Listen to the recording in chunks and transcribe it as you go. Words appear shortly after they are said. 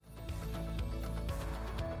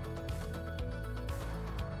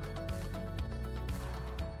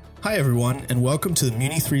Hi everyone, and welcome to the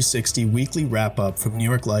Muni360 weekly wrap-up from New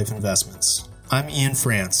York Life Investments. I'm Ian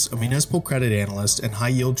France, a municipal credit analyst and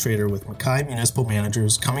high-yield trader with Muni360 Municipal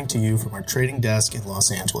Managers, coming to you from our trading desk in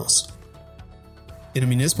Los Angeles. In a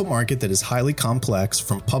municipal market that is highly complex,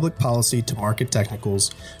 from public policy to market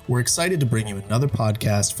technicals, we're excited to bring you another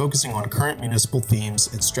podcast focusing on current municipal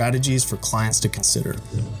themes and strategies for clients to consider.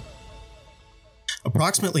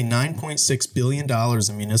 Approximately $9.6 billion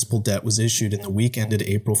in municipal debt was issued in the week ended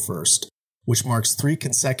April 1st, which marks 3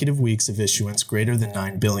 consecutive weeks of issuance greater than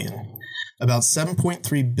 $9 billion. About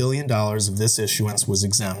 $7.3 billion of this issuance was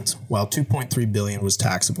exempt, while $2.3 billion was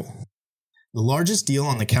taxable. The largest deal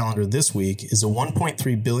on the calendar this week is a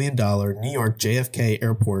 $1.3 billion New York JFK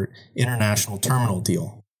Airport International Terminal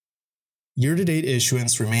deal. Year-to-date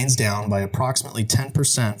issuance remains down by approximately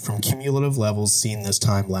 10% from cumulative levels seen this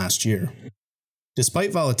time last year.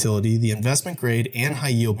 Despite volatility, the investment-grade and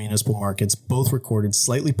high-yield municipal markets both recorded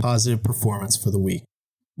slightly positive performance for the week.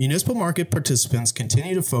 Municipal market participants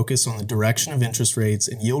continue to focus on the direction of interest rates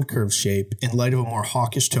and yield curve shape in light of a more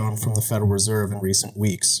hawkish tone from the Federal Reserve in recent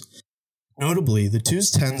weeks. Notably, the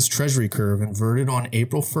 2s10s Treasury curve inverted on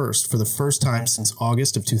April 1st for the first time since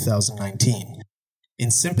August of 2019.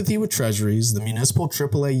 In sympathy with Treasuries, the municipal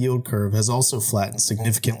AAA yield curve has also flattened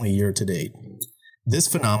significantly year-to-date. This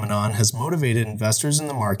phenomenon has motivated investors in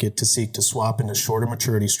the market to seek to swap into shorter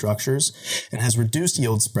maturity structures and has reduced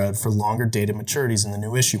yield spread for longer dated maturities in the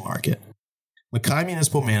new issue market. Muni360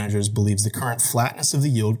 Municipal Managers believes the current flatness of the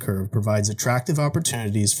yield curve provides attractive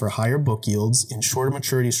opportunities for higher book yields in shorter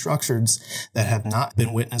maturity structures that have not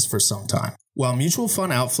been witnessed for some time. While mutual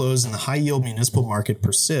fund outflows in the high-yield municipal market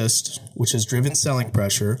persist, which has driven selling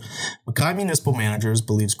pressure, Muni360 Municipal Managers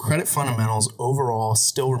believes credit fundamentals overall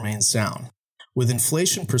still remain sound. With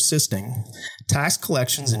inflation persisting, tax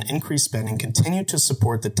collections and increased spending continue to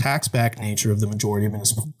support the tax-backed nature of the majority of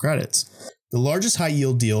municipal credits. The largest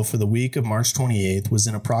high-yield deal for the week of March 28th was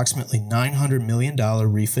an approximately $900 million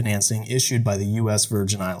refinancing issued by the U.S.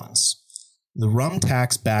 Virgin Islands. The RUM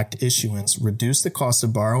tax-backed issuance reduced the cost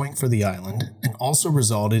of borrowing for the island and also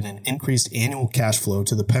resulted in increased annual cash flow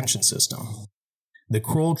to the pension system. The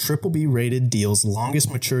Kroll BBB rated deal's longest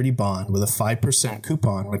maturity bond with a 5%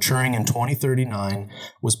 coupon maturing in 2039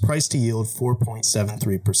 was priced to yield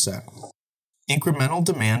 4.73%. Incremental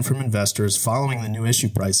demand from investors following the new issue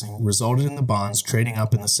pricing resulted in the bonds trading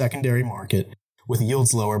up in the secondary market, with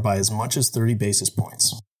yields lower by as much as 30 basis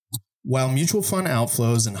points. While mutual fund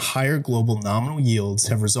outflows and higher global nominal yields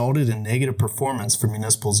have resulted in negative performance for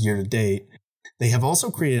municipals year to date, they have also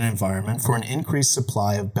created an environment for an increased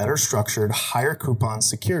supply of better structured, higher coupon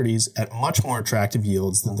securities at much more attractive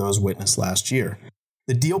yields than those witnessed last year.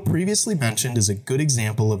 The deal previously mentioned is a good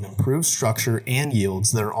example of improved structure and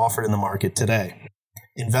yields that are offered in the market today.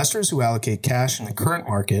 Investors who allocate cash in the current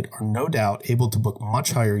market are no doubt able to book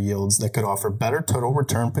much higher yields that could offer better total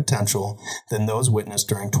return potential than those witnessed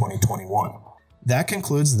during 2021. That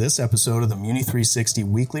concludes this episode of the Muni360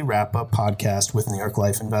 weekly wrap-up podcast with New York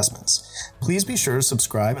Life Investments. Please be sure to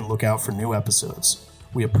subscribe and look out for new episodes.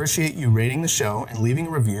 We appreciate you rating the show and leaving a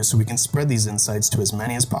review so we can spread these insights to as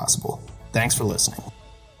many as possible. Thanks for listening.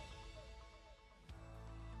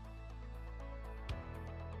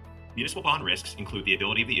 Municipal bond risks include the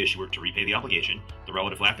ability of the issuer to repay the obligation, the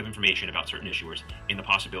relative lack of information about certain issuers, and the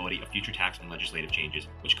possibility of future tax and legislative changes,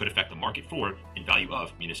 which could affect the market for and value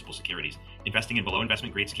of municipal securities. Investing in below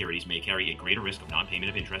investment grade securities may carry a greater risk of non-payment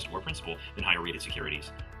of interest or principal than higher rated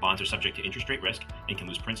securities. Bonds are subject to interest rate risk and can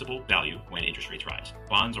lose principal value when interest rates rise.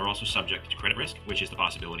 Bonds are also subject to credit risk, which is the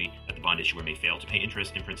possibility that the bond issuer may fail to pay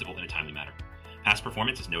interest and principal in a timely manner. Past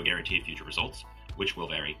performance is no guarantee of future results, which will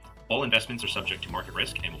vary. All investments are subject to market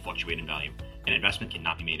risk and will fluctuate in value. An investment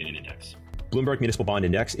cannot be made in an index. Bloomberg Municipal Bond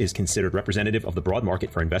Index is considered representative of the broad market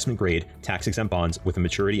for investment-grade, tax-exempt bonds with a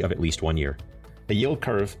maturity of at least 1 year. A yield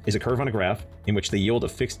curve is a curve on a graph in which the yield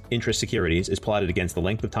of fixed interest securities is plotted against the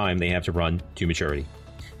length of time they have to run to maturity.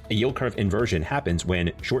 A yield curve inversion happens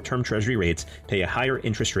when short-term Treasury rates pay a higher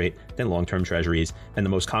interest rate than long-term Treasuries, and the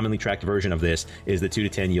most commonly tracked version of this is the 2 to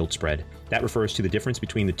 10 yield spread. That refers to the difference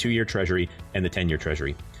between the 2-year Treasury and the 10-year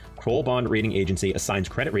Treasury. Kroll Bond Rating Agency assigns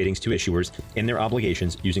credit ratings to issuers and their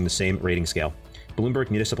obligations using the same rating scale.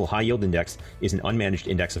 Bloomberg Municipal High Yield Index is an unmanaged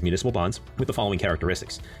index of municipal bonds with the following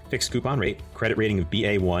characteristics: fixed coupon rate, credit rating of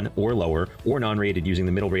Ba1 or lower, or non-rated using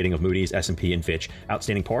the middle rating of Moody's, S&P, and Fitch,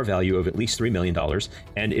 outstanding par value of at least $3 million,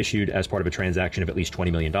 and issued as part of a transaction of at least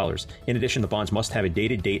 $20 million. In addition, the bonds must have a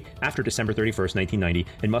dated date after December 31st, 1990,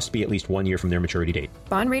 and must be at least 1 year from their maturity date.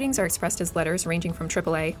 Bond ratings are expressed as letters ranging from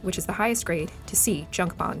AAA, which is the highest grade, to C,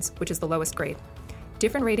 junk bonds, which is the lowest grade.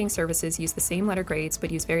 Different rating services use the same letter grades but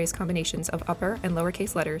use various combinations of upper and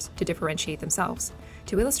lowercase letters to differentiate themselves.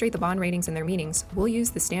 To illustrate the bond ratings and their meanings, we'll use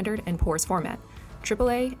the Standard and Poor's format.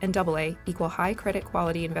 AAA and AA equal high credit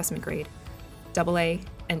quality investment grade. AA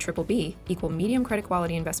and BBB equal medium credit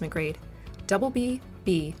quality investment grade. BB,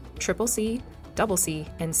 B, CCC, CC,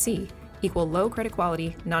 and C equal low credit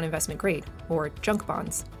quality non-investment grade, or junk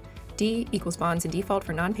bonds. D equals bonds in default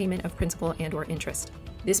for non-payment of principal and/or interest.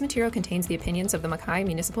 This material contains the opinions of the Mackay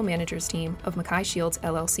Municipal Managers Team of Mackay Shields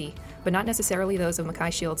LLC, but not necessarily those of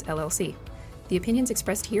Mackay Shields LLC. The opinions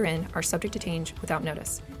expressed herein are subject to change without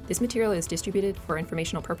notice. This material is distributed for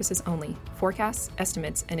informational purposes only. Forecasts,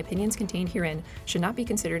 estimates, and opinions contained herein should not be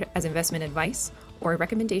considered as investment advice or a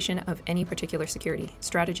recommendation of any particular security,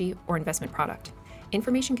 strategy, or investment product.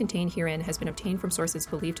 Information contained herein has been obtained from sources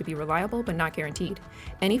believed to be reliable but not guaranteed.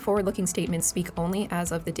 Any forward-looking statements speak only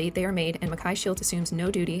as of the date they are made, and Mackay Shields assumes no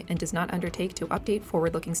duty and does not undertake to update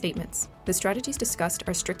forward-looking statements. The strategies discussed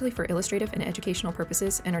are strictly for illustrative and educational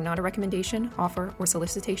purposes and are not a recommendation, offer, or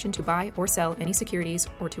solicitation to buy or sell any securities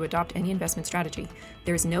or to adopt any investment strategy.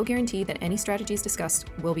 There is no guarantee that any strategies discussed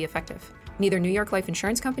will be effective. Neither New York Life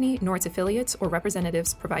Insurance Company nor its affiliates or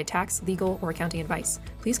representatives provide tax, legal, or accounting advice.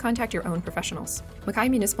 Please contact your own professionals. Mackay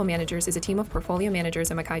Municipal Managers is a team of portfolio managers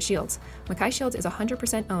at Mackay Shields. Mackay Shields is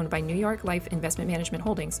 100% owned by New York Life Investment Management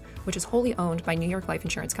Holdings, which is wholly owned by New York Life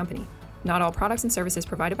Insurance Company. Not all products and services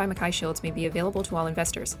provided by Mackay Shields may be available to all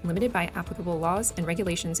investors, limited by applicable laws and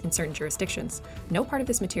regulations in certain jurisdictions. No part of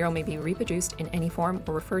this material may be reproduced in any form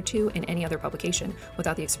or referred to in any other publication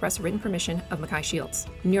without the express written permission of Mackay Shields.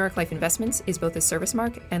 New York Life Investments is both the service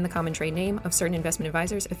mark and the common trade name of certain investment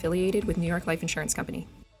advisors affiliated with New York Life Insurance Company.